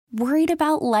Worried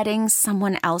about letting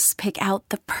someone else pick out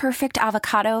the perfect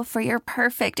avocado for your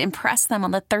perfect impress them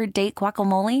on the third date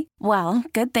guacamole? Well,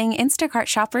 good thing Instacart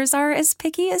shoppers are as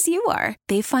picky as you are.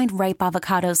 They find ripe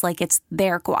avocados like it's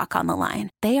their guac on the line.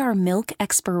 They are milk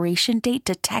expiration date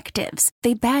detectives.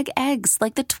 They bag eggs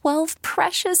like the 12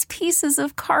 precious pieces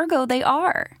of cargo they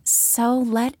are. So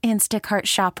let Instacart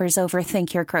shoppers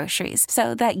overthink your groceries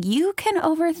so that you can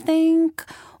overthink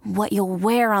what you'll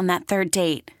wear on that third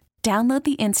date. Download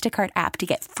the Instacart app to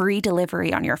get free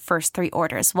delivery on your first 3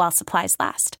 orders while supplies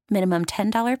last. Minimum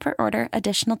 $10 per order.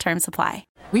 Additional terms apply.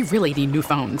 We really need new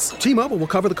phones. T-Mobile will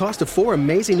cover the cost of 4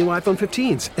 amazing new iPhone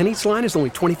 15s, and each line is only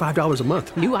 $25 a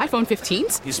month. New iPhone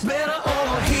 15s? It's better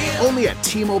over here. Only at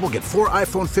T-Mobile, get 4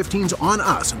 iPhone 15s on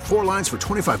us and 4 lines for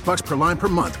 $25 per line per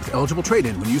month with eligible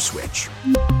trade-in when you switch.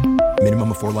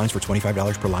 Minimum of 4 lines for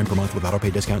 $25 per line per month with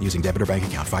autopay discount using debit or bank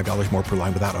account. $5 more per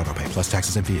line without autopay, plus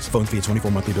taxes and fees. Phone fee at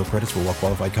 24 monthly bill credits for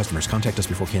well-qualified customers. Contact us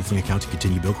before canceling account to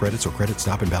continue bill credits or credit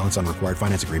stop and balance on required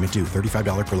finance agreement due.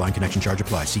 $35 per line connection charge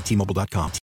applies. See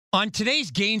T-Mobile.com. On today's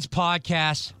Gaines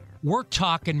podcast, we're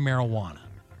talking marijuana.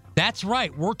 That's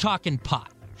right, we're talking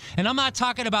pot. And I'm not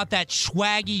talking about that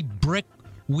swaggy brick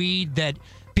weed that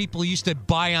people used to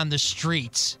buy on the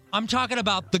streets. I'm talking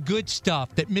about the good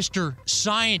stuff that Mr.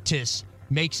 Scientist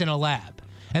makes in a lab.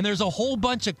 And there's a whole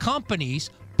bunch of companies,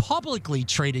 publicly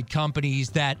traded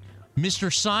companies, that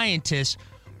Mr. Scientist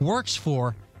works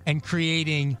for and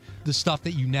creating the stuff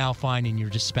that you now find in your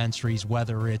dispensaries,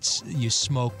 whether it's you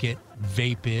smoke it,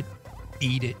 vape it,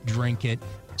 eat it, drink it.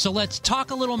 So let's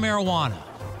talk a little marijuana.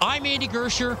 I'm Andy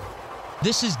Gersher.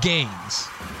 This is Gaines.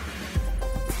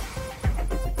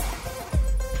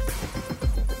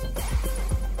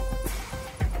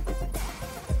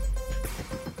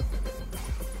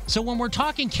 So when we're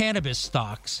talking cannabis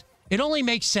stocks, it only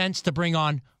makes sense to bring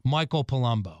on Michael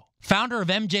Palumbo, founder of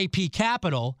MJP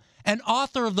Capital and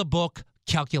author of the book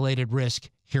Calculated Risk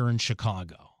here in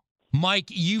Chicago. Mike,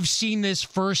 you've seen this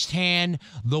firsthand,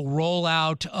 the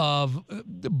rollout of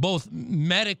both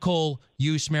medical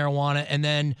use marijuana and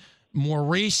then more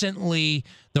recently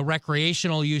the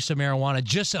recreational use of marijuana,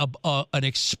 just an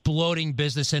exploding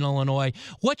business in Illinois.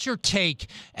 What's your take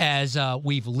as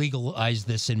we've legalized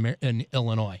this in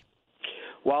Illinois?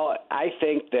 Well, I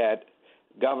think that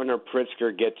Governor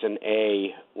Pritzker gets an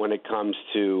A when it comes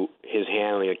to his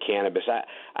handling of cannabis.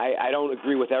 I don't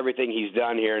agree with everything he's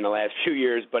done here in the last few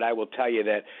years, but I will tell you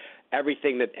that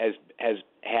everything that has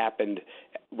happened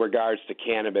regards to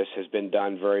cannabis has been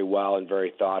done very well and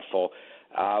very thoughtful.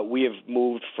 We have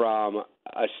moved from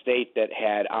a state that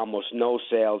had almost no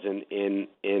sales in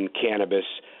cannabis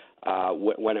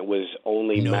when it was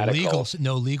only medical.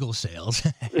 No legal sales.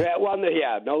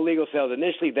 No legal sales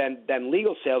initially. Then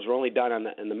legal sales were only done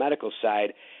on the medical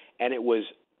side, and it was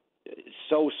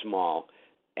so small.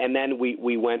 And then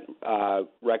we went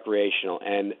recreational,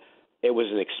 and it was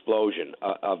an explosion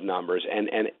of numbers. And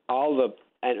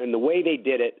the way they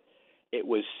did it, it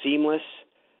was seamless.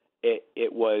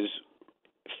 It was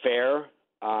fair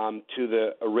to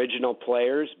the original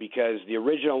players, because the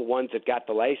original ones that got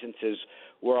the licenses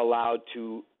were allowed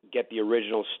to get the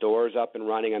original stores up and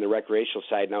running on the recreational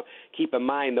side. Now, keep in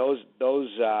mind those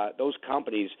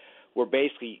companies were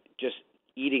basically just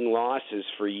eating losses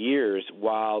for years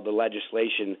while the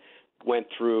legislation went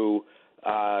through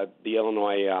the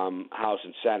Illinois House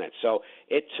and Senate. So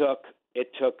it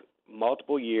took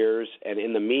multiple years, and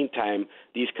in the meantime,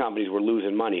 these companies were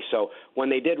losing money. So when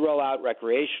they did roll out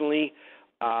recreationally,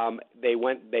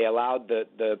 they allowed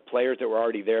the players that were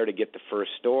already there to get the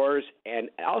first stores, and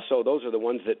also those are the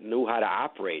ones that knew how to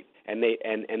operate, and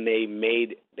they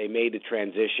made the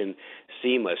transition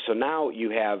seamless. So now you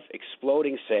have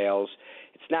exploding sales.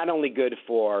 It's not only good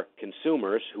for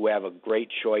consumers who have a great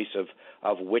choice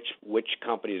of which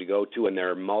company to go to, and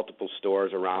there are multiple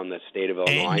stores around the state of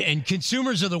Illinois. And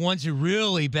consumers are the ones who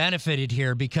really benefited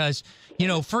here because,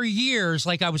 for years,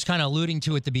 like I was kind of alluding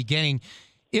to at the beginning,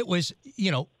 it was,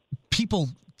 people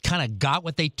kind of got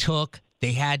what they took.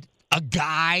 They had a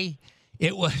guy.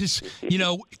 It was,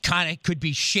 kind of could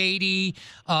be shady.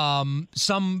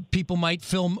 Some people might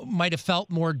have felt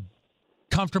more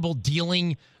comfortable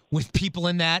dealing with people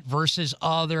in that versus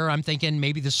other. I'm thinking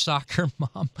maybe the soccer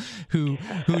mom who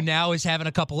now is having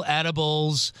a couple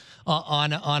edibles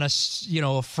on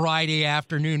a Friday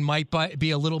afternoon might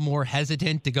be a little more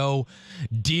hesitant to go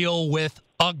deal with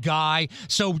a guy.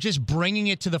 So just bringing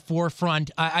it to the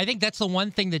forefront, I think that's the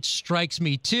one thing that strikes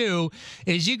me too,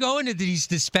 is you go into these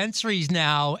dispensaries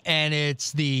now and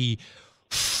it's the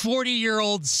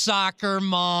 40-year-old soccer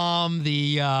mom,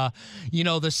 the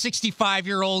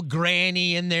 65-year-old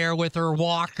granny in there with her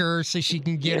walker so she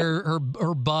can get her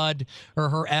bud or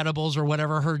her edibles or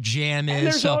whatever her jam is. And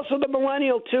there's also the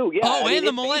millennial too. Yeah. Oh, and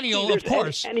the millennial, of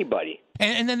course. Anybody.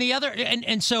 And then the other,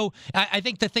 and so I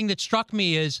think the thing that struck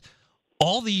me is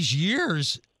all these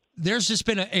years, there's just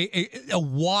been a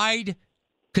wide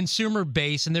consumer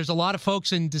base, and there's a lot of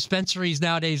folks in dispensaries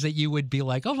nowadays that you would be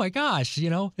like, oh my gosh,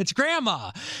 it's grandma.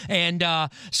 And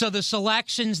so the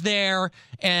selection's there,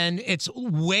 and it's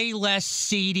way less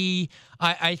seedy.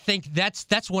 I think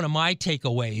that's one of my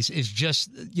takeaways is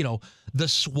just, the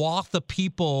swath of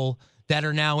people that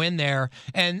are now in there.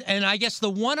 And I guess the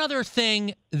one other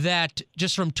thing that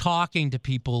just from talking to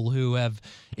people who have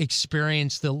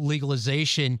experienced the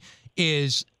legalization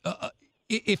is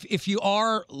if you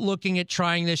are looking at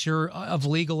trying this, you're of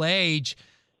legal age,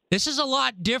 this is a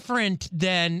lot different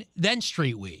than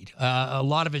street weed. A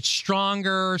lot of it's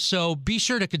stronger, so be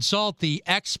sure to consult the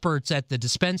experts at the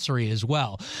dispensary as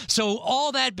well. So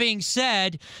all that being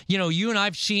said, you and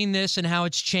I've seen this and how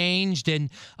it's changed, and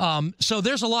so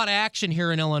there's a lot of action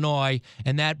here in Illinois,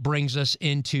 and that brings us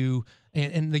into,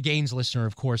 and the Gaines listener,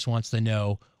 of course, wants to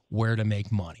know where to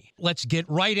make money. Let's get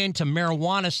right into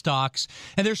marijuana stocks.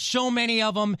 And there's so many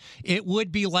of them, it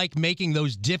would be like making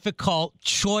those difficult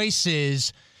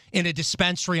choices in a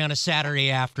dispensary on a Saturday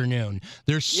afternoon.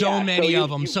 There's so many of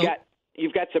them.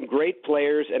 You've got some great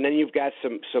players, and then you've got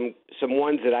some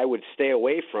ones that I would stay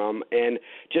away from. And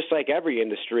just like every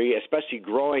industry, especially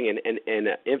growing in an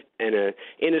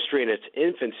industry in its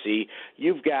infancy,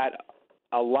 you've got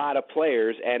a lot of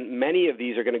players, and many of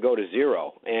these are going to go to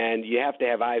zero. And you have to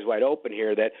have eyes wide open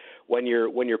here that when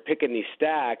you're picking these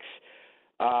stacks,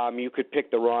 you could pick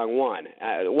the wrong one.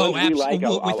 Absolutely.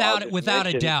 Without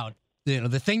a doubt.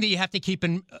 The thing that you have to keep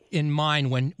in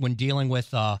mind when dealing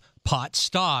with pot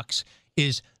stocks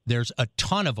is there's a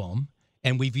ton of them.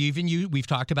 And we've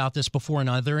talked about this before in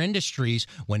other industries.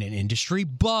 When an industry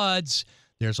buds,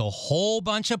 there's a whole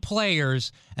bunch of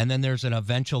players, and then there's an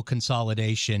eventual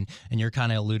consolidation, and you're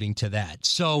kind of alluding to that.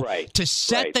 So to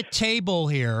set the table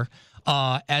here,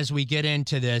 as we get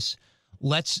into this,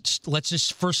 let's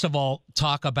just first of all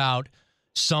talk about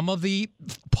some of the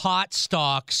pot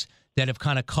stocks that have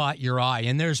kind of caught your eye.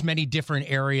 And there's many different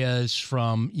areas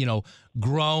from,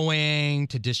 growing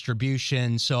to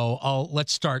distribution. So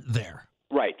let's start there.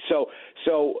 Right. So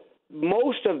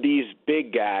most of these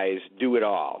big guys do it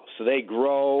all. So they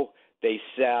grow, they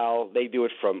sell, they do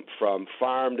it from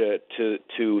farm to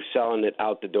selling it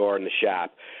out the door in the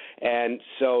shop. And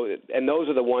those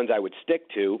are the ones I would stick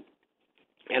to.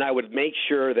 And I would make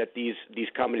sure that these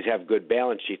companies have good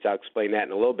balance sheets. I'll explain that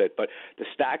in a little bit. But the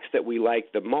stocks that we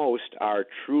like the most are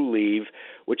Trulieve,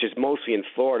 which is mostly in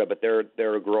Florida, but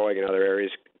they're growing in other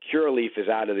areas. Curaleaf is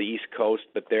out of the East Coast,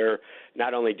 but they're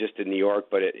not only just in New York,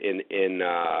 but in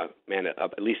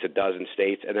at least a dozen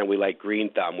states. And then we like Green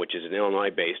Thumb, which is an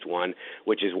Illinois-based one,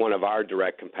 which is one of our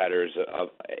direct competitors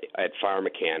at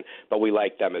PharmaCann, but we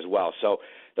like them as well. So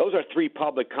those are three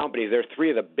public companies. They're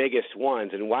three of the biggest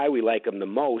ones, and why we like them the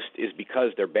most is because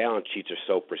their balance sheets are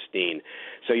so pristine.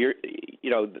 So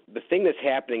the thing that's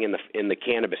happening in the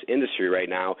cannabis industry right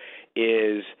now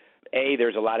is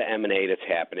there's a lot of M&A that's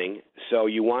happening. So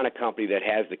you want a company that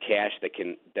has the cash that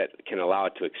can allow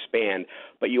it to expand,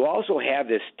 but you also have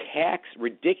this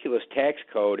ridiculous tax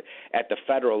code at the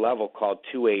federal level called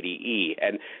 280E.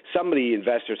 And some of the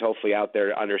investors hopefully out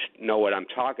there know what I'm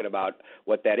talking about,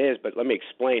 what that is, but let me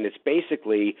explain. It's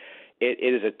basically it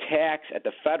is a tax at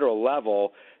the federal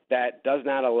level that does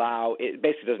not allow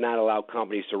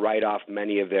companies to write off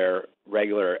many of their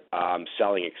regular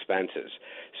selling expenses.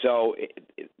 So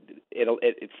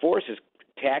it forces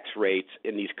tax rates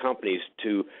in these companies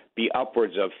to be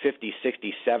upwards of 50,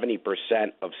 60, 70%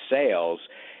 of sales,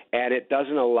 and it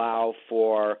doesn't allow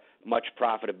for much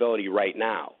profitability right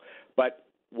now. But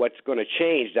what's going to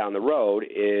change down the road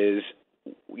is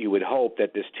you would hope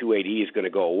that this 280E is going to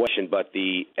go away, but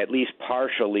the at least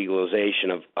partial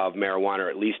legalization of marijuana, or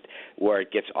at least where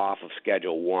it gets off of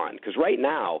Schedule 1. Because right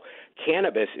now,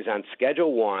 cannabis is on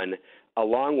Schedule 1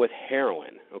 along with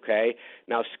heroin, okay?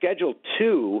 Now, Schedule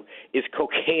 2 is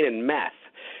cocaine and meth.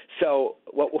 So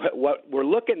what we're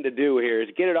looking to do here is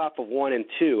get it off of 1 and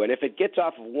 2. And if it gets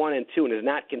off of 1 and 2 and is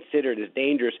not considered as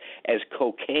dangerous as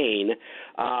cocaine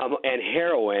and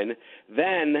heroin,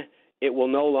 then it will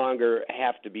no longer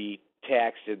have to be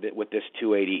taxed with this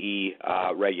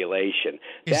 280E regulation.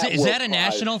 Is that a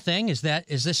national thing? Is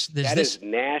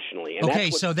nationally? And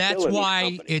okay, so that's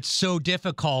why it's so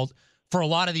difficult for a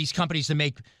lot of these companies to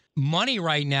make money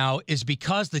right now, is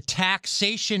because the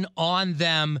taxation on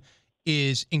them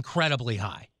is incredibly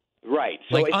high. Right.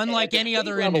 So like unlike any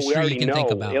other industry you can think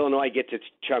about. Illinois gets its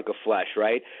chunk of flesh,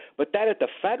 right? But then at the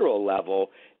federal level,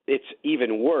 it's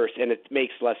even worse, and it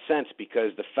makes less sense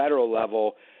because the federal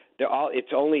level,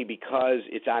 it's only because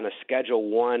it's on a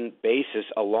Schedule I basis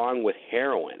along with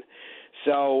heroin.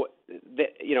 So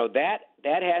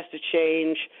that has to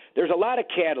change. There's a lot of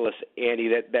catalysts, Andy,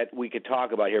 that we could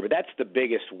talk about here, but that's the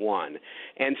biggest one.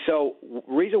 And so the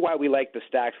reason why we like the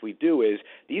stocks we do is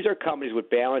these are companies with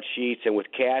balance sheets and with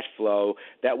cash flow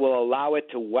that will allow it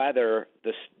to weather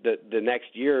the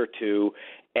next year or two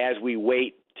as we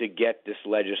wait to get this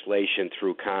legislation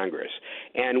through Congress.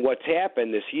 And what's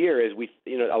happened this year is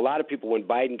a lot of people, when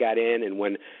Biden got in and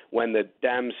when the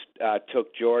Dems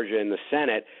took Georgia and the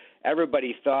Senate,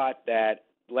 everybody thought that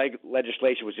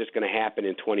legislation was just going to happen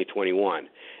in 2021.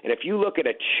 And if you look at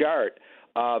a chart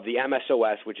of the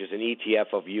MSOS, which is an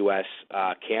ETF of U.S.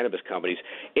 Cannabis companies,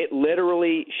 it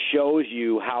literally shows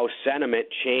you how sentiment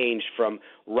changed from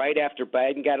right after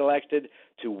Biden got elected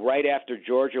to right after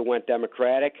Georgia went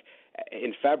Democratic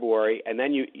in February, and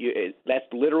then that's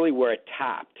literally where it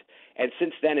topped. And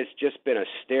since then, it's just been a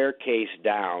staircase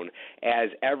down as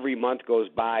every month goes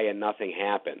by and nothing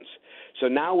happens. So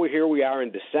now here we are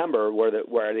in December, where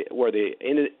the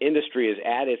industry is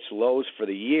at its lows for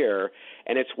the year,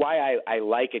 and it's why I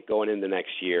like it going into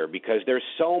next year, because there's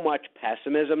so much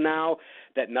pessimism now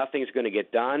that nothing's going to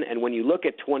get done. And when you look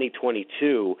at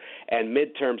 2022 and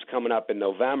midterms coming up in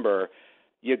November,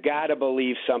 you got to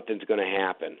believe something's going to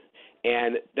happen.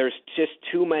 And there's just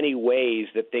too many ways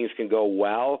that things can go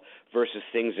well versus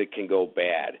things that can go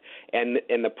bad. And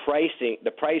the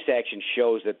price action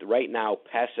shows that right now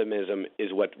pessimism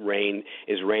is what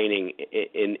is reigning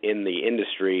in the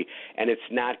industry, and it's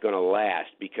not going to last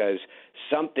because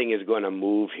something is going to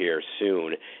move here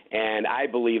soon. And I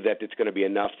believe that it's going to be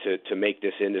enough to make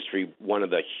this industry one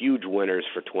of the huge winners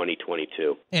for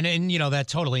 2022. And that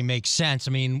totally makes sense.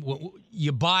 I mean,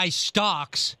 you buy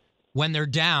stocks when they're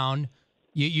down.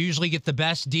 You usually get the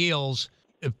best deals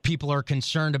if people are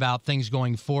concerned about things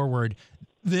going forward.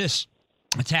 This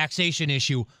taxation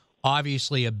issue,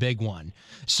 obviously a big one.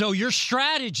 So your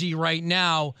strategy right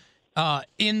now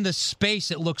in the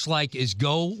space, it looks like, is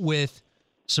go with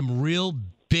some real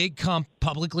big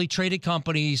publicly traded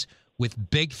companies with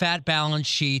big fat balance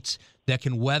sheets that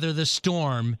can weather the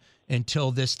storm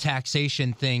until this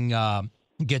taxation thing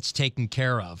gets taken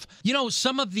care of.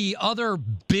 Some of the other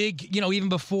big, even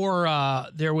before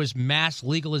there was mass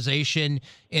legalization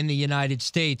in the United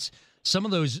States, some of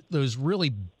those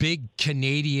really big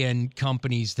Canadian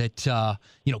companies that,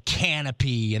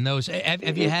 Canopy and those,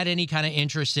 have you had any kind of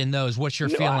interest in those? What's your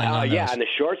feeling on those? Yeah, on the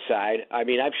short side, I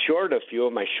mean, I've shorted a few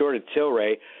of them. I shorted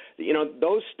Tilray.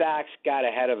 Those stocks got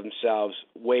ahead of themselves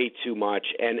way too much.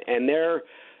 And there's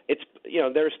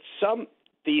some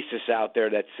thesis out there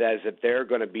that says that they're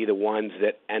going to be the ones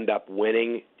that end up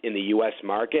winning in the U.S.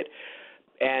 market,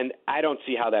 and I don't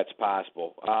see how that's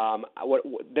possible.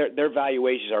 Their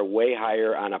valuations are way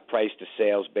higher on a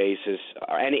price-to-sales basis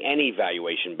or any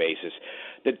valuation basis.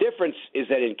 The difference is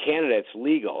that in Canada it's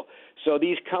legal, so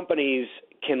these companies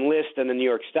can list on the New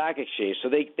York Stock Exchange, so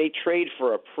they trade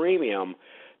for a premium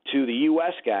to the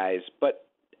U.S. guys. But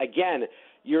again,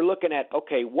 you're looking at,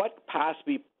 okay, what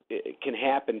possibly can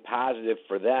happen positive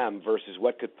for them versus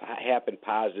what could happen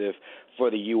positive for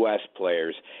the U.S.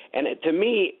 players. And to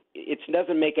me, it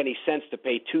doesn't make any sense to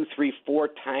pay 2, 3, 4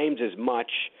 times as much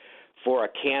for a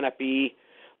Canopy,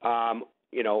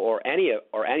 or any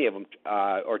of them,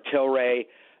 or Tilray,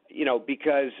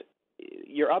 because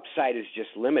your upside is just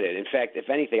limited. In fact, if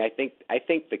anything, I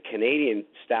think the Canadian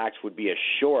stocks would be a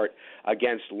short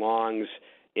against longs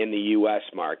in the U.S.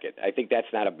 market. I think that's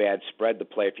not a bad spread to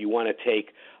play if you want to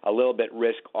take a little bit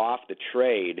risk off the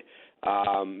trade,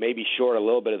 maybe short a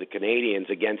little bit of the Canadians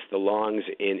against the longs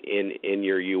in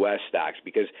your U.S. stocks,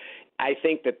 because I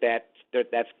think that's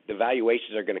the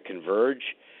valuations are going to converge,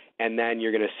 and then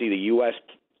you're going to see the U.S.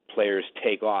 players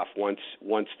take off once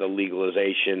the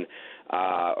legalization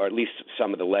or at least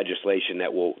some of the legislation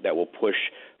that will push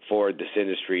forward this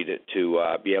industry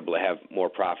to be able to have more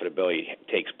profitability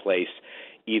takes place,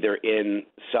 either in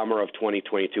summer of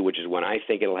 2022, which is when I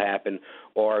think it'll happen,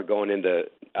 or going into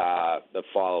the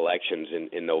fall elections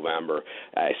in November.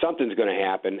 Something's going to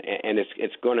happen, and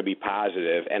it's going to be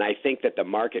positive. And I think that the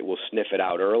market will sniff it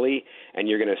out early, and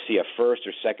you're going to see a first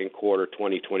or second quarter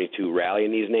 2022 rally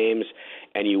in these names,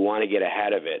 and you want to get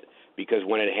ahead of it, because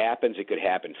when it happens, it could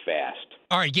happen fast.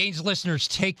 All right, Gaines listeners,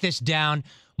 take this down.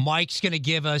 Mike's going to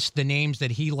give us the names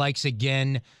that he likes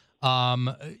again.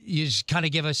 You just kind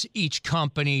of give us each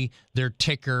company, their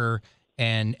ticker,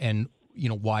 and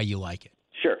why you like it.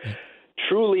 Sure.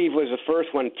 True Leave was the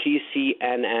first one,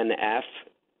 TCNNF,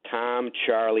 Tom,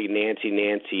 Charlie,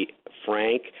 Nancy,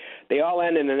 Frank. They all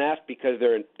end in an F because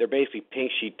they're basically pink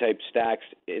sheet type stocks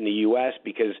in the U.S.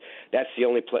 because that's the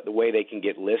only the way they can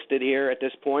get listed here at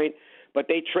this point. But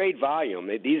they trade volume.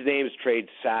 These names trade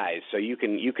size, so you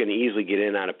can easily get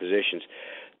in on a positions.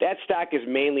 That stock is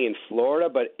mainly in Florida,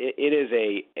 but it is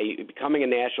a becoming a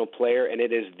national player, and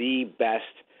it is the best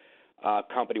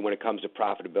company when it comes to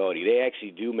profitability. They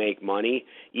actually do make money,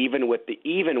 even with the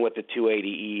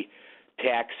 280E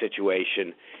tax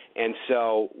situation, and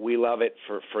so we love it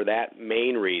for that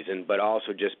main reason, but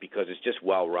also just because it's just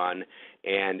well run,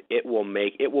 and it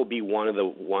will be one of the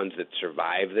ones that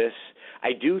survive this.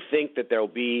 I do think that there'll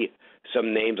be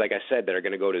some names, like I said, that are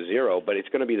going to go to zero, but it's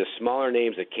going to be the smaller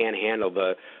names that can't handle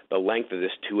the length of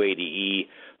this 280E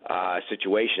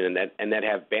situation, and that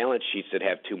have balance sheets that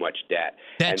have too much debt,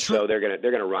 so they're going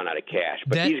to run out of cash.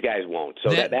 But these guys won't.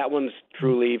 So that one's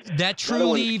True Leave. That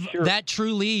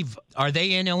True Leave. Are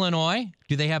they in Illinois?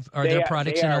 Do they have? Are there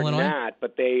products in Illinois? They are not,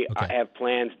 but they have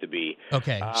plans to be.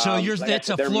 Okay, so it's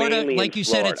a Florida, like you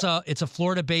said, it's a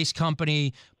Florida-based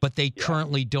company, but they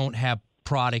currently don't have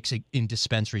products in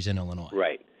dispensaries in Illinois.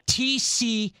 Right.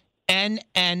 TCNNF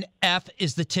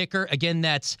is the ticker. Again,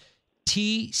 that's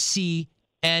TCNNF.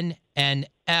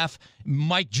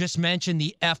 Mike just mentioned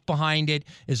the F behind it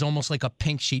is almost like a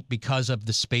pink sheet because of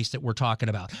the space that we're talking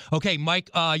about. Okay, Mike,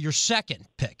 your second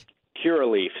pick.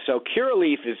 Curaleaf. So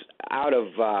Curaleaf is out of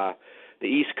the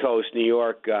East Coast, New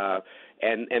York,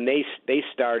 and they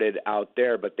started out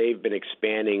there, but they've been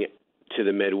expanding to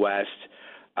the Midwest.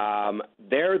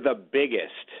 They're the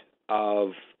biggest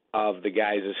of the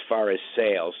guys as far as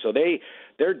sales. So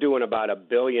they're doing about $1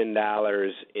 billion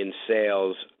in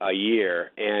sales a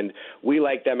year, and we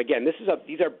like them. Again,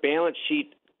 these are balance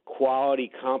sheet quality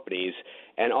companies,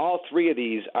 and all three of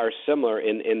these are similar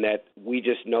in that we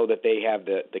just know that they have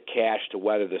the cash to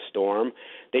weather the storm.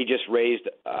 They just raised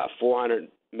 $400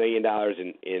 million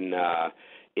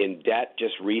in debt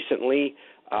just recently.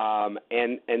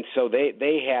 And so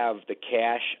they have the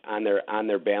cash on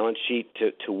their balance sheet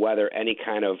to weather any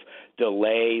kind of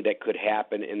delay that could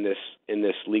happen in this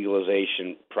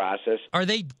legalization process. Are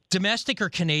they domestic or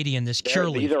Canadian? This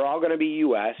Curaleaf? These are all going to be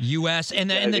U.S. U.S.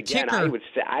 and the again, ticker. I would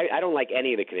say I don't like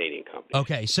any of the Canadian companies.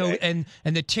 Okay, so and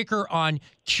the ticker on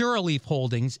Curaleaf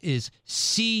Holdings is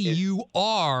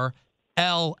CURLF.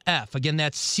 Again,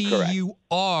 that's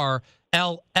CURLF.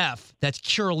 That's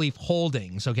Curaleaf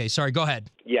Holdings. Okay, sorry, go ahead.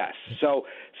 Yes. So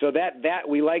that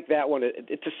we like that one.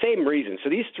 It's the same reason. So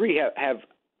these three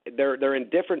they're in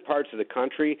different parts of the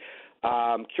country.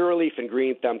 Curaleaf and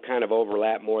Green Thumb kind of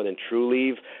overlap more than True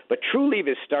Leave, but True Leave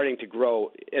is starting to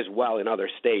grow as well in other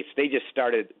states. They just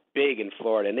started big in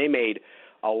Florida, and they made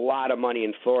a lot of money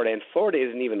in Florida, and Florida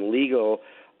isn't even legal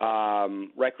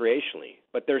recreationally.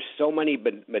 But there's so many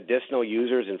medicinal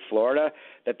users in Florida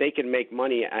that they can make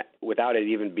money without it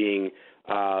even being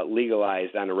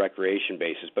legalized on a recreation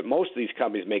basis. But most of these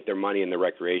companies make their money in the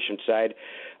recreation side,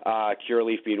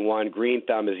 Curaleaf being one, Green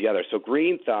Thumb is the other. So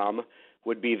Green Thumb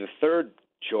would be the third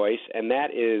choice, and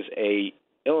that is a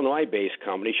Illinois-based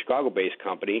company, Chicago-based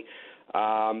company,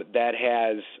 that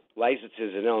has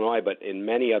licenses in Illinois, but in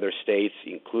many other states,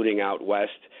 including out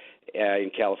west in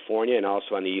California and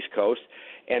also on the East Coast.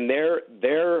 And they're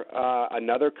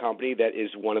another company that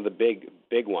is one of the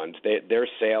big ones. Their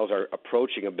sales are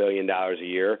approaching $1 billion a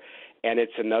year, and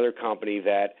it's another company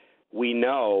that we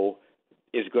know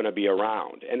is going to be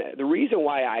around. And the reason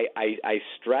why I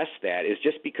stress that is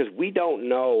just because we don't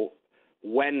know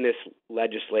when this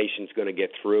legislation is going to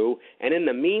get through. And in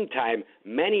the meantime,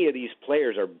 many of these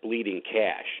players are bleeding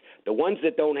cash. The ones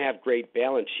that don't have great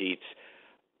balance sheets,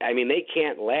 I mean, they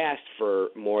can't last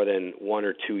for more than 1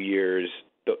 or 2 years,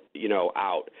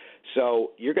 out.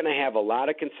 So you're going to have a lot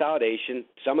of consolidation.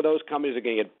 Some of those companies are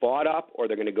going to get bought up or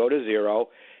they're going to go to zero,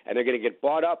 and they're going to get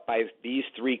bought up by these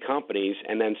three companies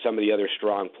and then some of the other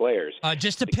strong players.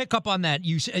 Just to pick up on that,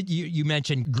 you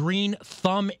mentioned Green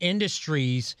Thumb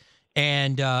Industries,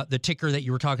 and the ticker that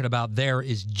you were talking about there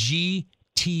is GTBIF.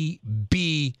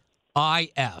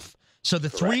 So the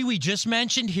three we just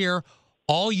mentioned here,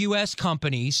 all U.S.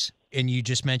 companies, and you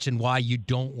just mentioned why you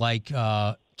don't like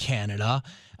Canada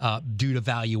due to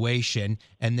valuation,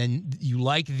 and then you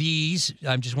like these.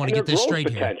 I just want to get this straight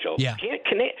potential. Here. Yeah,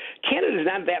 Canada is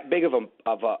not that big of a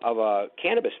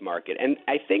cannabis market, and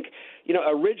I think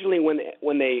originally when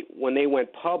they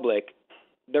went public,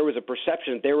 there was a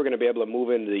perception that they were going to be able to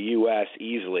move into the U.S.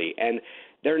 easily, and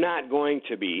they're not going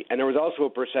to be. And there was also a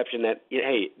perception that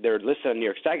hey, they're listed on the New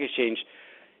York Stock Exchange,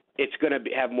 it's going to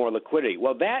have more liquidity.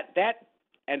 Well, that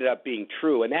ended up being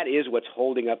true, and that is what's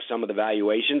holding up some of the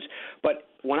valuations. But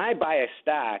when I buy a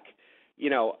stock,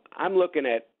 I'm looking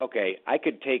at, okay, I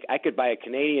could buy a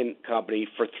Canadian company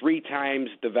for 3 times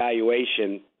the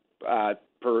valuation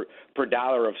per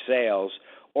dollar of sales,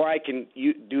 or I can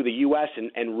do the U.S.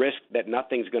 and risk that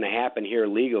nothing's going to happen here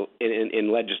legal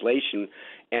in legislation,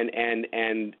 and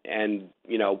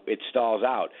it stalls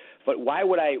out. But why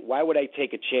would I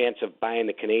take a chance of buying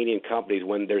the Canadian companies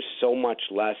when there's so much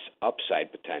less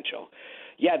upside potential?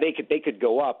 Yeah, they could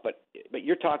go up, but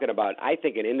you're talking about, I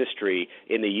think, an industry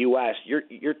in the U.S.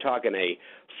 You're talking a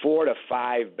 4 to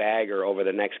 5 bagger over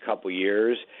the next couple of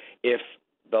years if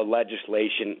the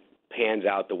legislation pans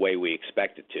out the way we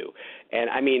expect it to. And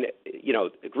I mean,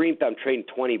 Green Thumb trading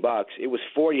 $20. It was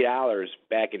 $40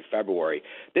 back in February.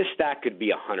 This stock could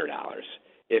be $100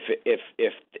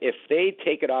 if they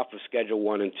take it off of Schedule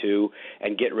 1 and 2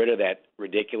 and get rid of that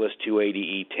ridiculous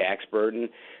 280E tax burden.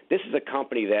 This is a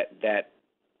company that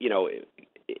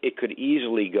it could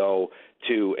easily go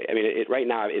to, right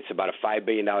now it's about a $5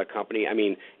 billion company.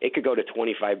 It could go to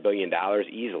 $25 billion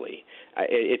easily.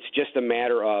 It's just a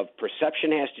matter of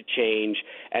perception has to change,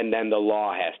 and then the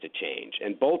law has to change.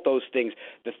 And both those things,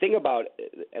 the thing about,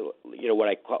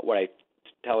 what I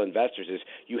tell investors is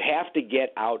you have to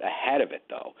get out ahead of it,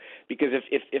 though, because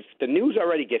if the news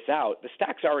already gets out, the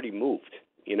stock's already moved.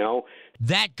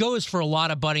 That goes for a lot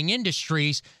of budding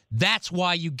industries. That's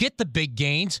why you get the big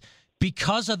gains,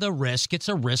 because of the risk. It's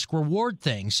a risk-reward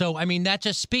thing. So, that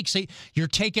just speaks. You're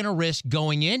taking a risk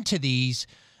going into these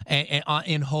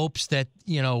in hopes that,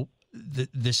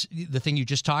 the thing you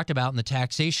just talked about and the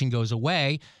taxation goes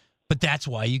away, but that's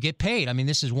why you get paid.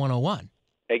 This is 101.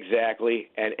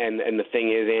 Exactly. And the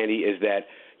thing is, Andy, is that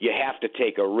you have to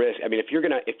take a risk. If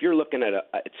you're looking at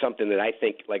something that I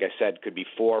think, like I said, could be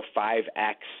 4 or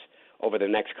 5x over the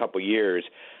next couple of years,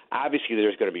 obviously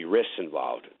there's going to be risks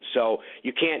involved. So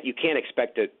you can't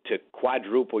expect to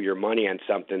quadruple your money on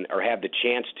something or have the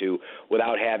chance to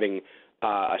without having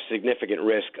a significant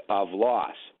risk of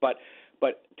loss. But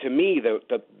to me, the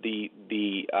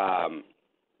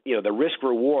risk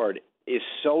reward is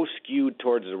so skewed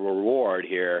towards the reward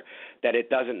here that it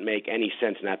doesn't make any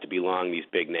sense not to be long these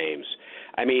big names.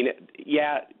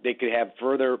 They could have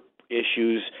further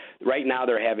issues. Right now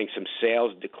they're having some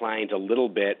sales declines a little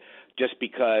bit just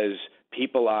because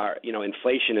people are,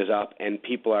 inflation is up and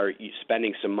people are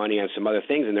spending some money on some other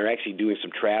things, and they're actually doing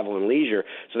some travel and leisure.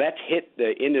 So that's hit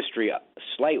the industry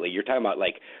slightly. You're talking about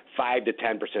like 5 to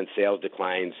 10% sales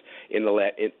declines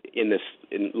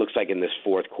looks like in this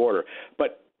fourth quarter.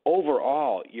 But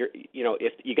overall,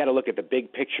 if you got to look at the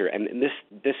big picture, and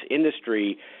this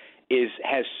industry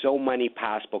has so many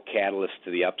possible catalysts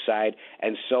to the upside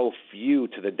and so few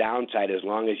to the downside, as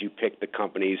long as you pick the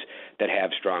companies that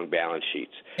have strong balance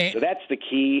sheets. So that's the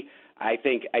key. I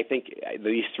think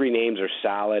these 3 names are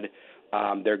solid.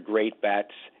 They're great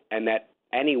bets, and that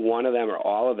any one of them or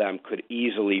all of them could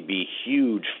easily be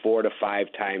huge 4 to 5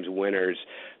 times winners.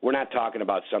 We're not talking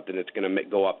about something that's going to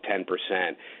go up 10%.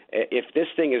 If this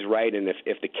thing is right, and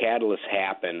if the catalysts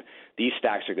happen, these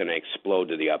stocks are going to explode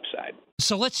to the upside.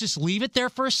 So let's just leave it there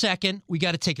for a second. We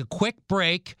got to take a quick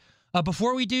break.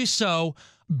 Before we do so,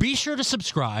 be sure to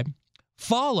subscribe,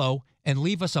 follow, and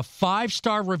leave us a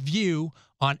 5-star review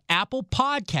on Apple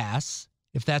Podcasts,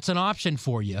 if that's an option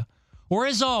for you. Or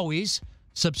as always,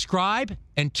 subscribe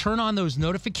and turn on those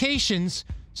notifications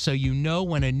so you know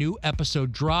when a new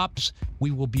episode drops.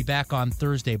 We will be back on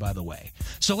Thursday, by the way.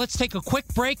 So let's take a quick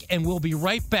break, and we'll be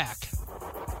right back.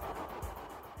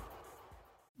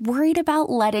 Worried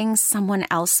about letting someone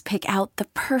else pick out the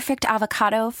perfect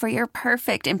avocado for your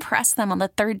perfect impress them on the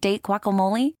third date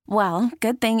guacamole? Well,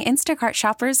 good thing Instacart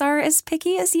shoppers are as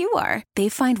picky as you are. They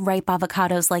find ripe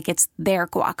avocados like it's their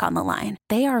guac on the line.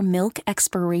 They are milk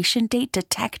expiration date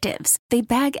detectives. They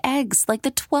bag eggs like the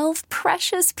 12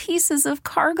 precious pieces of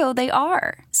cargo they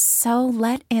are. So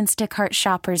let Instacart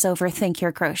shoppers overthink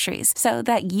your groceries so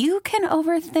that you can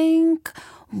overthink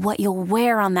what you'll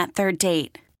wear on that third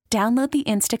date. Download the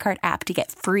Instacart app to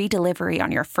get free delivery on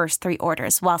your first 3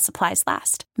 orders while supplies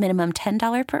last. Minimum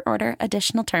 $10 per order.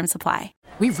 Additional terms apply.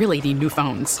 We really need new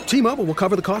phones. T-Mobile will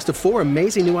cover the cost of 4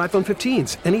 amazing new iPhone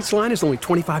 15s, and each line is only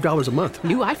 $25 a month.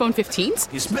 New iPhone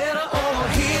 15s? It's better over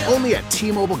here. Only at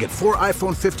T-Mobile, get 4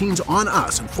 iPhone 15s on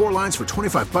us and 4 lines for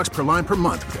 $25 per line per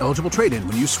month with eligible trade-in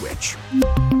when you switch.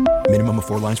 Minimum of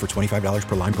 4 lines for $25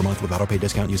 per line per month with auto-pay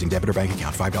discount using debit or bank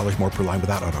account. $5 more per line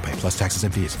without auto-pay, plus taxes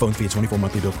and fees. Phone fee at 24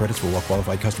 monthly bill credits for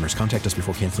well-qualified customers. Contact us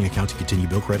before canceling account to continue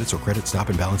bill credits or credit stop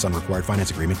and balance on required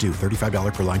finance agreement due.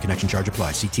 $35 per line connection charge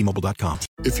applies. See T-Mobile.com.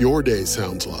 If your day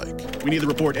sounds like... We need the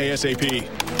report ASAP.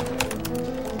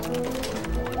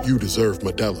 you deserve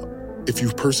Modelo. If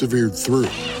you've persevered through,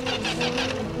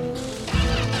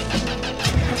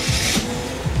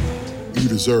 you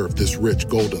deserve this rich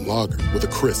golden lager with a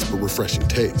crisp but refreshing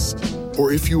taste.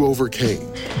 Or if you overcame.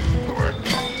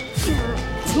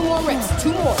 2 more reps,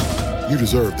 2 more. You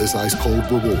deserve this ice-cold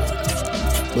reward.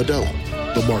 Modelo,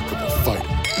 the Markable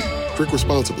Fighter. Drink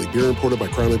responsibly. Beer imported by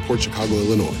Crown Imports, Chicago,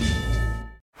 Illinois.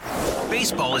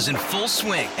 Baseball is in full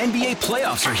swing. NBA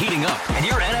playoffs are heating up, and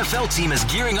your NFL team is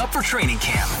gearing up for training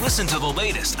camp. Listen to the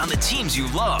latest on the teams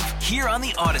you love here on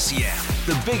the Odyssey app.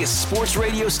 The biggest sports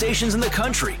radio stations in the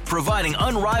country, providing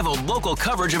unrivaled local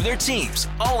coverage of their teams,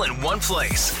 all in one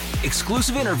place.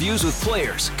 Exclusive interviews with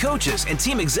players, coaches, and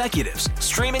team executives,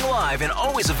 streaming live and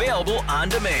always available on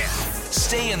demand.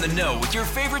 Stay in the know with your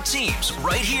favorite teams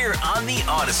right here on the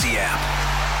Odyssey app.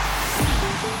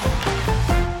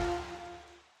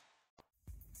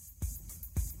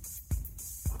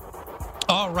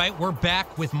 All right, we're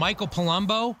back with Michael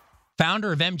Palumbo,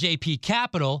 founder of MJP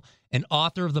Capital and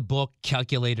author of the book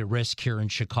Calculated Risk here in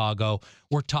Chicago.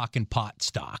 We're talking pot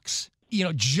stocks. You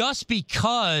know, just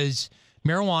because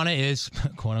marijuana is,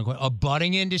 quote unquote, a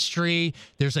budding industry,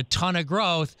 there's a ton of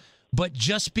growth, but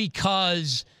just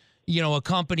because, you know, a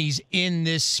company's in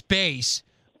this space,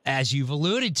 as you've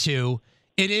alluded to,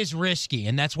 it is risky,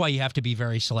 and that's why you have to be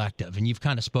very selective, and you've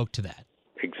kind of spoke to that.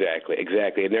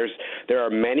 Exactly. And there are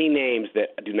many names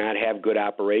that do not have good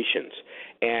operations.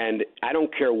 And I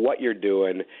don't care what you're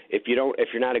doing, if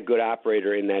you're not a good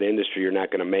operator in that industry, you're not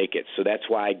going to make it. So that's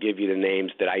why I give you the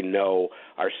names that I know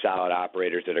are solid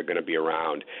operators that are going to be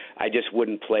around. I just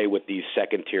wouldn't play with these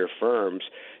second-tier firms.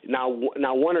 Now,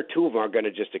 one or two of them are going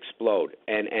to just explode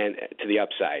and to the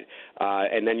upside,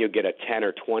 and then you'll get a 10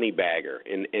 or 20 bagger.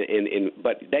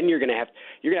 But then you're going to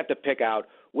have to pick out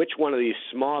which one of these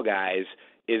small guys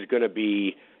is going to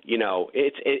be.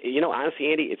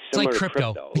 Honestly, Andy, it's similar like to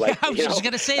crypto. I was just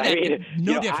going to say that. I mean,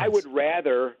 no difference. I would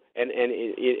rather, and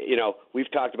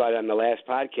we've talked about it on the last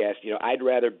podcast. I'd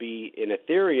rather be in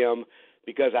Ethereum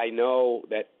because I know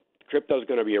that crypto is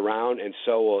going to be around, and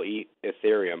so will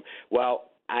Ethereum.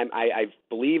 Well, I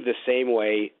believe the same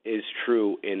way is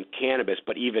true in cannabis,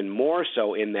 but even more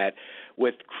so in that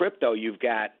with crypto, you've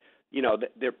got.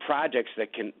 There are projects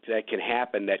that can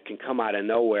happen that can come out of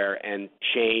nowhere and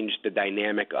change the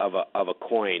dynamic of a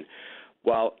coin.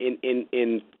 Well,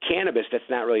 in cannabis, that's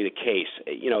not really the case.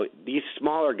 These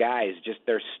smaller guys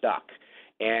they're stuck,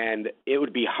 and it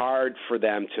would be hard for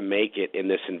them to make it in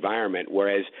this environment.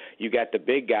 Whereas you got the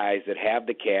big guys that have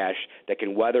the cash that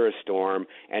can weather a storm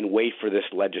and wait for this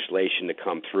legislation to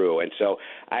come through. And so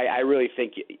I really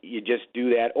think you just do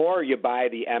that, or you buy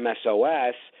the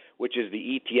MSOS, which is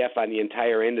the ETF on the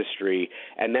entire industry,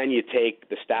 and then you take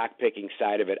the stock picking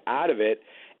side of it out of it,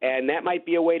 and that might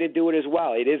be a way to do it as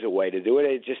well. It is a way to do it.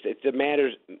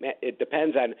 It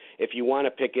depends on if you want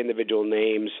to pick individual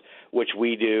names, which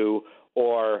we do,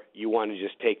 or you want to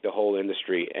just take the whole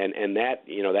industry. And that,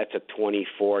 that's a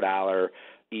 $24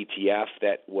 ETF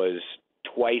that was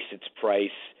twice its price.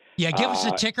 Yeah, give us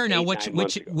a ticker now.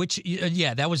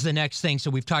 That was the next thing.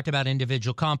 So we've talked about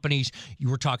individual companies. You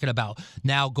were talking about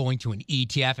now going to an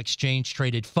ETF, exchange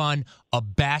traded fund, a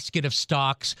basket of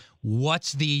stocks.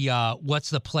 What's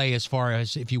the play as far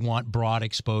as if you want broad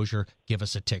exposure? Give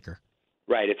us a ticker.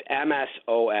 Right, it's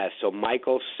MSOS. So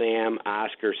Michael, Sam,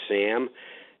 Oscar, Sam.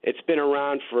 It's been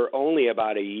around for only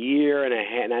about a year and a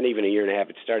half, not even a year and a half.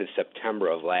 It started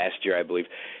September of last year, I believe.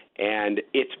 And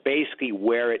it's basically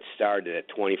where it started at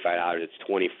 $25. It's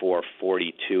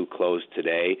 $24.42 closed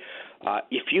today.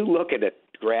 If you look at a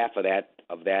graph of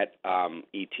that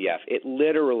ETF, it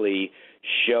literally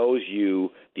shows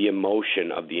you the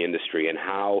emotion of the industry and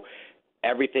how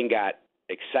everything got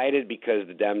excited because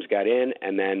the Dems got in,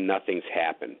 and then nothing's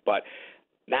happened. But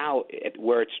now,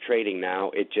 where it's trading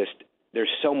now, there's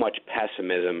so much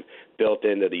pessimism built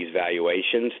into these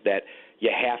valuations that you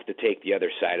have to take the other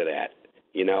side of that.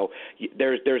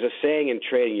 There's a saying in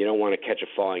trading, you don't want to catch a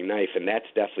falling knife, and that's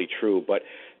definitely true. But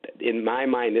in my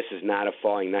mind, this is not a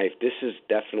falling knife. This is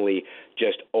definitely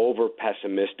just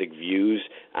over-pessimistic views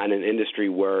on an industry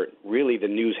where really the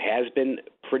news has been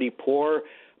pretty poor,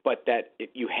 but that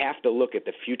you have to look at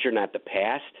the future, not the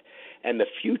past. And the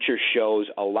future shows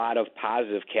a lot of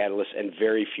positive catalysts and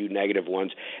very few negative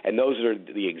ones. And those are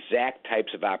the exact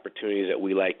types of opportunities that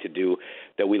we like to do,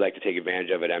 that we like to take advantage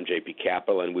of at MJP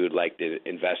Capital, and we would like the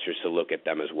investors to look at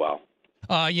them as well.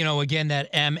 Again,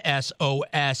 that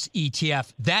MSOS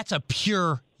ETF, that's a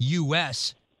pure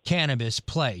U.S. cannabis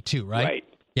play too, right? Right.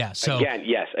 Yeah. So again,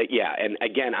 yes, yeah, and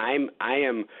again, I'm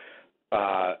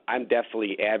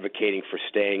definitely advocating for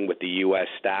staying with the U.S.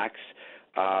 stocks.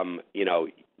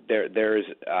 There's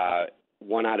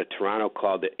one out of Toronto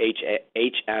called the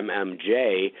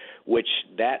HMMJ, which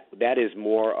that is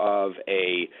more of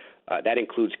a that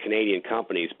includes Canadian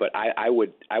companies, but I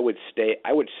would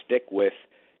stick with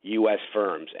U.S.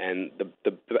 firms, and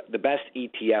the best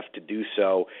ETF to do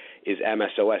so is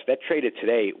MSOS. That traded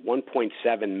today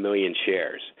 1.7 million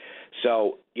shares.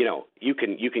 So you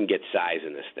can get size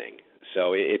in this thing.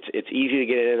 So it's easy to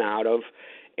get in and out of,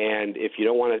 and if you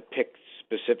don't want to pick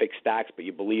specific stocks, but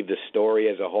you believe the story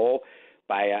as a whole,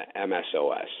 buy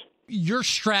MSOS. Your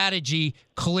strategy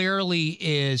clearly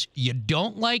is you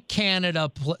don't like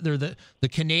Canada. They're the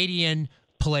Canadian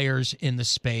players in the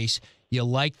space. You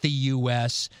like the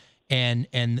U.S. and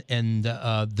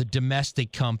the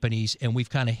domestic companies, and we've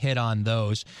kind of hit on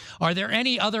those. Are there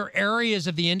any other areas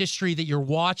of the industry that you're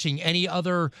watching? Any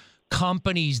other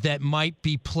companies that might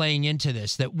be playing into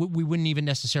this that we wouldn't even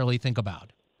necessarily think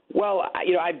about? Well,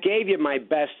 I gave you my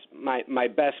best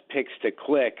picks to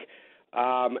click.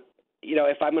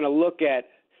 If I'm going to look at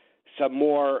some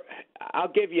more,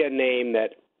 I'll give you a name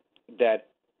that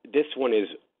this one is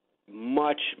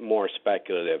much more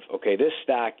speculative. Okay, this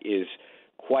stock is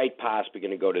quite possibly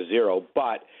going to go to zero,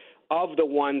 but of the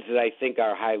ones that I think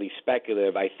are highly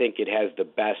speculative, I think it has the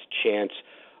best chance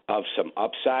of some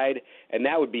upside, and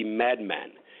that would be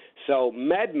MedMen. So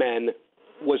MedMen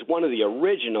was one of the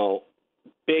original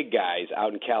big guys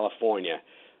out in California.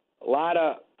 A lot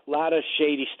of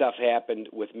shady stuff happened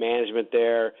with management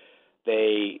there.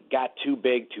 They got too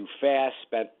big too fast,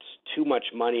 spent too much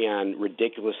money on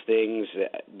ridiculous things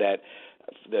that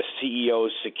the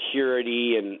CEO's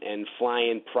security and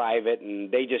flying private,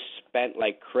 and they just spent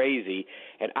like crazy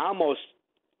and almost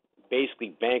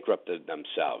basically bankrupted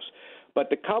themselves. But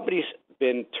the company's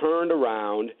been turned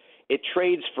around. It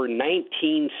trades for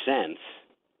 19 cents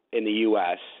in the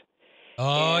U.S.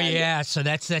 Oh, yeah. So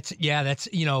that's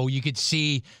you could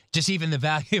see just even the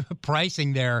value of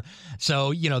pricing there.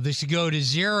 So, this could go to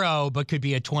zero, but could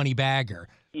be a 20 bagger.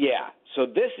 Yeah.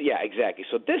 Exactly.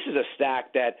 So this is a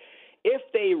stock that if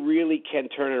they really can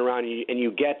turn it around and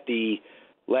you get the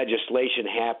legislation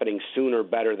happening sooner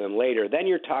better than later, then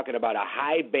you're talking about a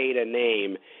high beta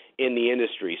name in the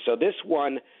industry. So this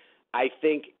one, I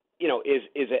think,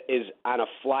 is on a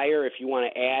flyer if you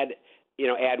want to add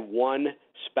one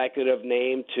speculative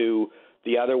name to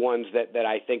the other ones that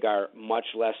I think are much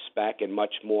less spec and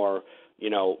much more,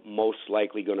 most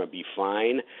likely going to be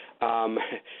fine.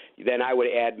 Then I would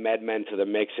add MedMen to the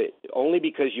mix, only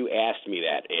because you asked me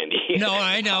that, Andy. No,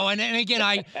 I know. And again,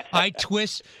 I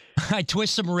twist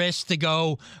some wrists to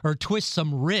go, or twist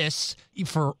some wrists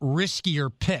for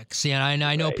riskier picks. And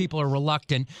I know Right. people are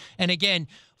reluctant. And again,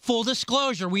 full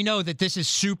disclosure, we know that this is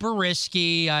super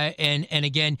risky, and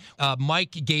again,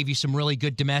 Mike gave you some really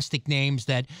good domestic names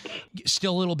that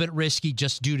still a little bit risky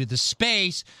just due to the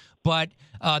space, but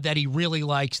that he really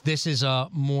likes. This is a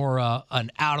more an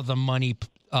out of the money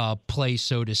play,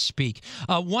 so to speak.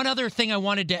 One other thing I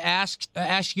wanted to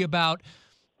ask you about.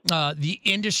 The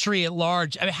industry at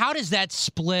large. I mean, how does that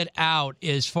split out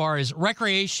as far as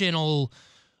recreational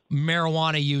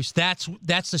marijuana use? That's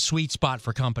the sweet spot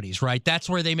for companies, right? That's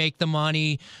where they make the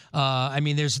money.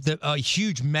 There's a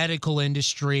huge medical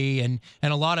industry and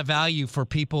a lot of value for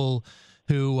people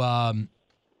who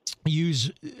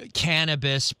use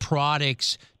cannabis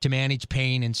products to manage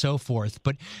pain and so forth.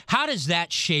 But how does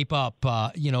that shape up?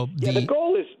 The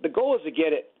goal is to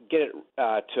get it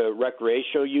to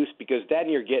recreational use, because then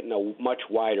you're getting a much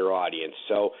wider audience.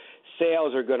 So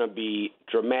sales are going to be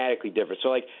dramatically different. So,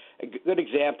 like a good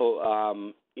example,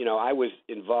 I was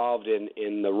involved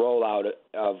in the rollout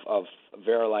of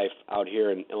Verilife out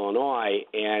here in Illinois,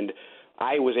 and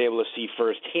I was able to see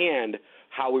firsthand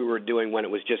how we were doing when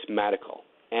it was just medical,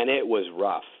 and it was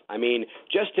rough. I mean,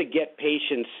 just to get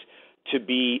patients to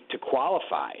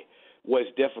qualify was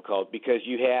difficult because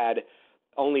you had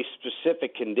only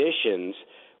specific conditions.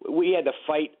 We had to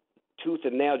fight tooth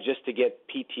and nail just to get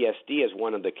PTSD as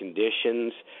one of the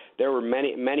conditions. There were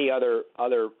many other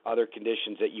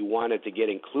conditions that you wanted to get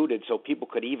included, so people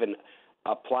could even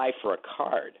apply for a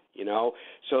card.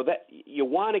 So that you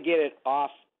want to get it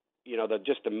off,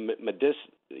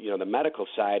 the medical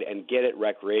side and get it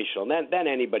recreational. And then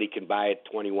anybody can buy it,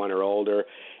 21 or older,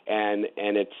 and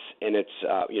it's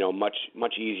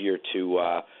much easier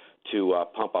to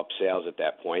pump up sales at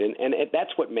that point. And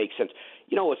that's what makes sense.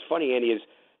 What's funny, Andy, is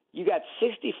you got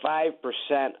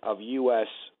 65% of U.S.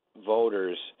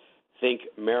 voters think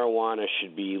marijuana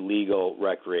should be legal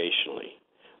recreationally.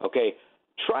 Okay,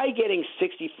 try getting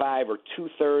 65 or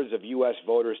two-thirds of U.S.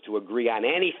 voters to agree on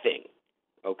anything,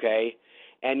 okay,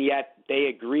 and yet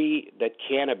they agree that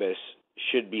cannabis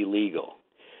should be legal.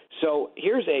 So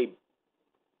here's a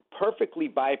perfectly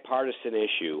bipartisan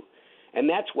issue. And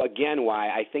that's, again, why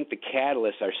I think the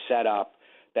catalysts are set up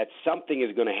that something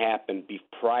is going to happen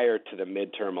prior to the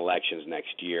midterm elections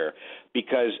next year,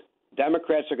 because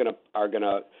Democrats are going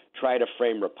to try to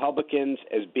frame Republicans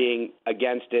as being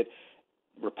against it.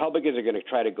 Republicans are going to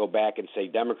try to go back and say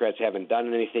Democrats haven't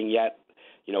done anything yet,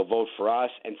 vote for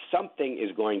us, and something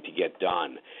is going to get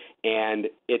done. And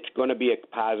it's going to be a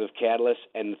positive catalyst,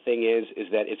 and the thing is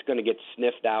that it's going to get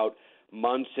sniffed out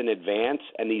months in advance,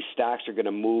 and these stocks are going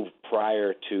to move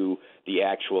prior to the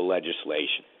actual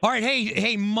legislation. All right.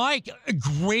 Hey, Mike, a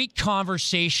great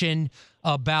conversation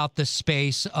about the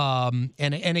space. And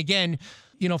again,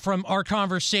 from our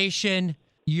conversation,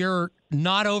 you're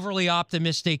not overly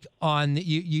optimistic on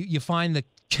you find the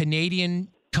Canadian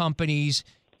companies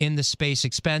in the space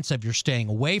expensive. You're staying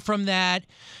away from that.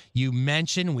 You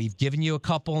mentioned, we've given you a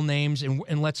couple names,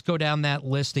 and let's go down that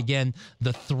list again.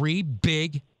 The three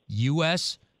big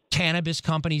U.S. cannabis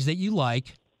companies that you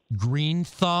like: Green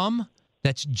Thumb,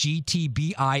 that's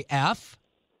GTBIF,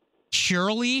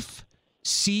 Cureleaf,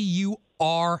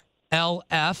 CURLF,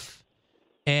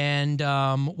 and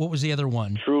what was the other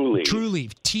one?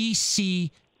 Trulieve,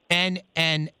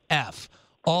 TCNNF.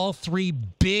 All three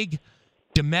big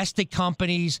domestic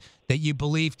companies that you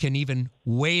believe can even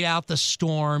wait out the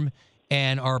storm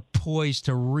and are poised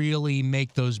to really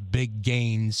make those big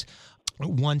gains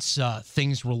once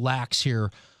things relax here,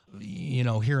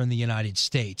 here in the United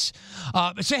States.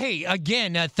 So, hey,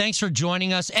 again, thanks for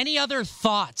joining us. Any other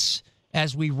thoughts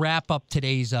as we wrap up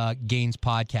today's Gains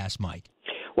podcast, Mike?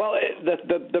 Well,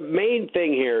 the main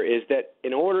thing here is that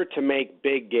in order to make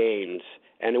big gains,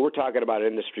 and we're talking about an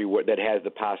industry that has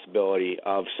the possibility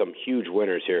of some huge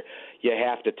winners here, you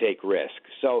have to take risk.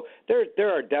 So there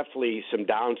are definitely some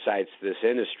downsides to this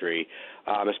industry,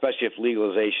 especially if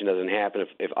legalization doesn't happen,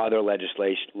 if other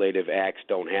legislative acts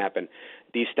don't happen.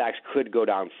 These stocks could go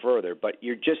down further, but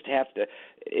you just have to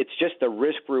 – it's just the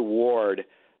risk-reward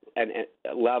and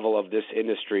level of this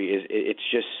industry it's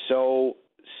just so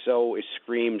it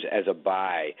screams as a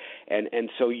buy. And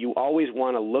so you always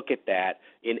want to look at that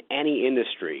in any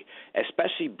industry,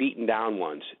 especially beaten down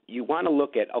ones. You want to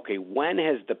look at, okay, when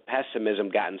has the pessimism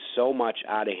gotten so much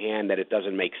out of hand that it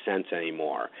doesn't make sense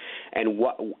anymore? And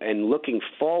looking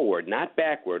forward, not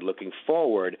backward, looking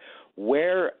forward,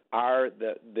 where are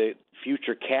the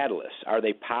future catalysts? Are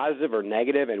they positive or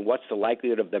negative, and what's the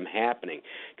likelihood of them happening?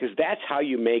 Because that's how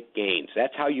you make gains.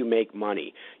 That's how you make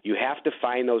money. You have to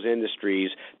find those industries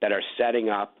that are setting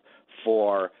up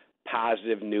for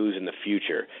positive news in the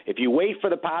future. If you wait for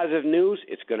the positive news,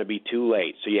 it's going to be too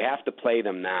late. So you have to play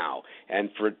them now. And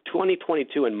for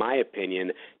 2022, in my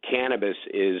opinion, cannabis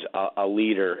is a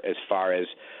leader as far as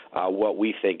what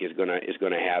we think is going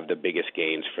to have the biggest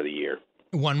gains for the year.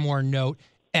 One more note,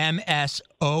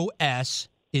 MSOS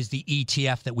is the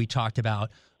ETF that we talked about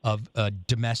of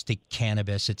domestic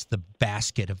cannabis. It's the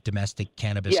basket of domestic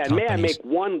cannabis companies. May I make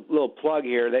one little plug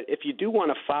here that if you do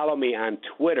want to follow me on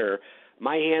Twitter,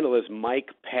 my handle is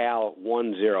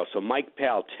MikePal10, so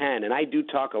MikePal10, and I do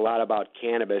talk a lot about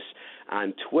cannabis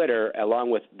on Twitter along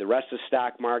with the rest of the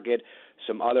stock market,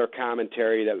 some other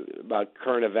commentary about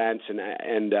current events, and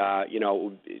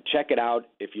check it out.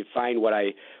 If you find what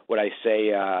I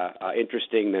say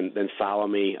interesting, then follow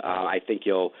me. I think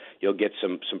you'll get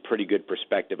some pretty good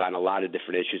perspective on a lot of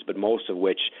different issues, but most of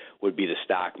which would be the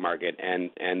stock market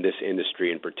and this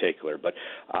industry in particular. But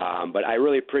I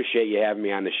really appreciate you having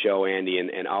me on the show, Andy,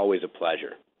 and always a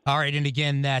pleasure. All right, and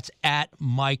again, that's at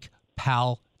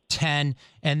MikePal10.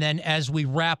 And then as we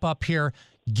wrap up here,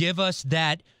 give us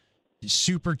that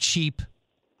super cheap,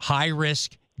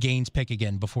 high-risk gains pick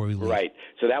again before we leave. Right.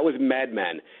 So that was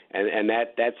MedMen, and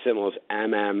that symbol is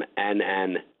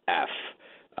MMNNF.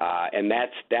 And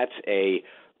that's a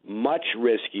much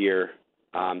riskier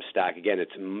stock. Again,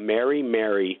 it's Mary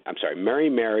Mary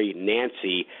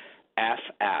Nancy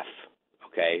FF.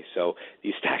 Okay, so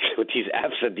these stocks with these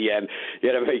F's at the end, you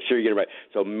got to make sure you get it right.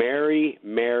 So Mary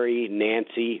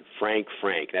Nancy Frank.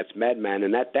 That's MedMen,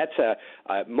 and that's a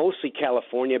mostly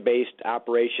California-based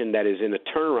operation that is in a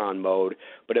turnaround mode.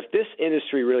 But if this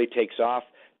industry really takes off,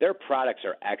 their products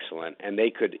are excellent, and they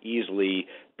could easily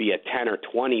be a 10 or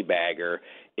 20 bagger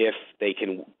if they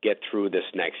can get through this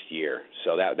next year.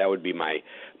 So that would be my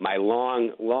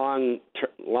long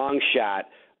shot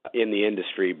in the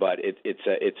industry, but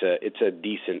it's a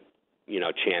decent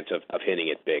chance of hitting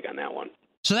it big on that one.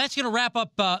 So that's going to wrap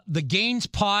up the Gains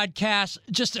podcast.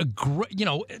 Just a great,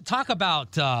 talk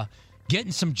about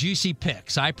getting some juicy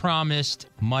picks. I promised,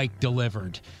 Mike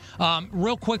delivered.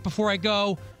 Real quick before I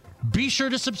go, be sure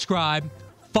to subscribe.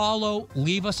 follow,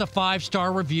 leave us a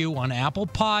 5-star review on Apple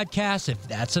Podcasts if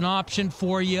that's an option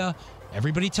for you.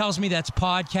 Everybody tells me that's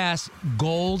podcast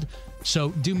gold, so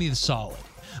do me the solid.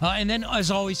 And then,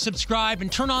 as always, subscribe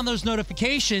and turn on those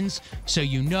notifications so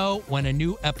you know when a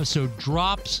new episode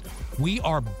drops. We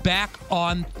are back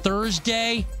on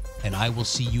Thursday, and I will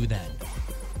see you then.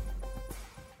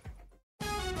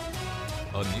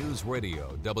 A News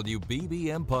Radio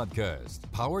WBBM podcast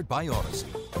powered by Odyssey.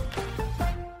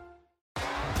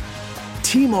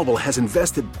 T-Mobile has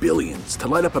invested billions to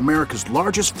light up America's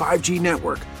largest 5G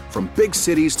network, from big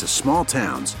cities to small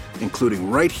towns, including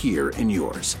right here in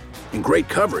yours. And great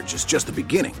coverage is just the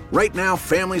beginning. Right now,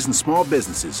 families and small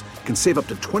businesses can save up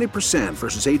to 20%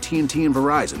 versus AT&T and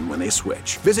Verizon when they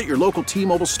switch. Visit your local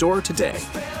T-Mobile store today.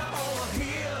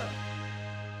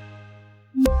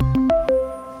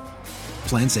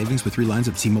 Plan savings with 3 lines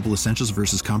of T-Mobile Essentials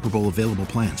versus comparable available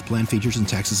plans. Plan features and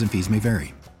taxes and fees may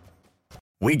vary.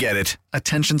 We get it.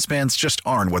 Attention spans just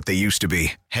aren't what they used to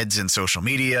be. Heads in social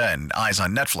media and eyes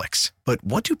on Netflix. But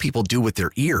what do people do with their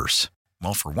ears?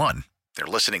 Well, for one, they're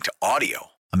listening to audio.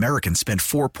 Americans spend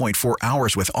 4.4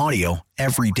 hours with audio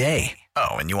every day.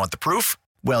 Oh, and you want the proof?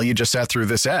 Well, you just sat through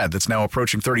this ad that's now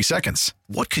approaching 30 seconds.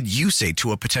 What could you say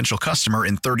to a potential customer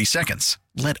in 30 seconds?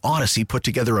 Let Odyssey put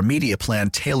together a media plan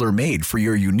tailor-made for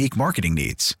your unique marketing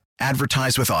needs.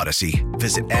 Advertise with Odyssey.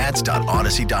 Visit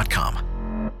ads.odyssey.com.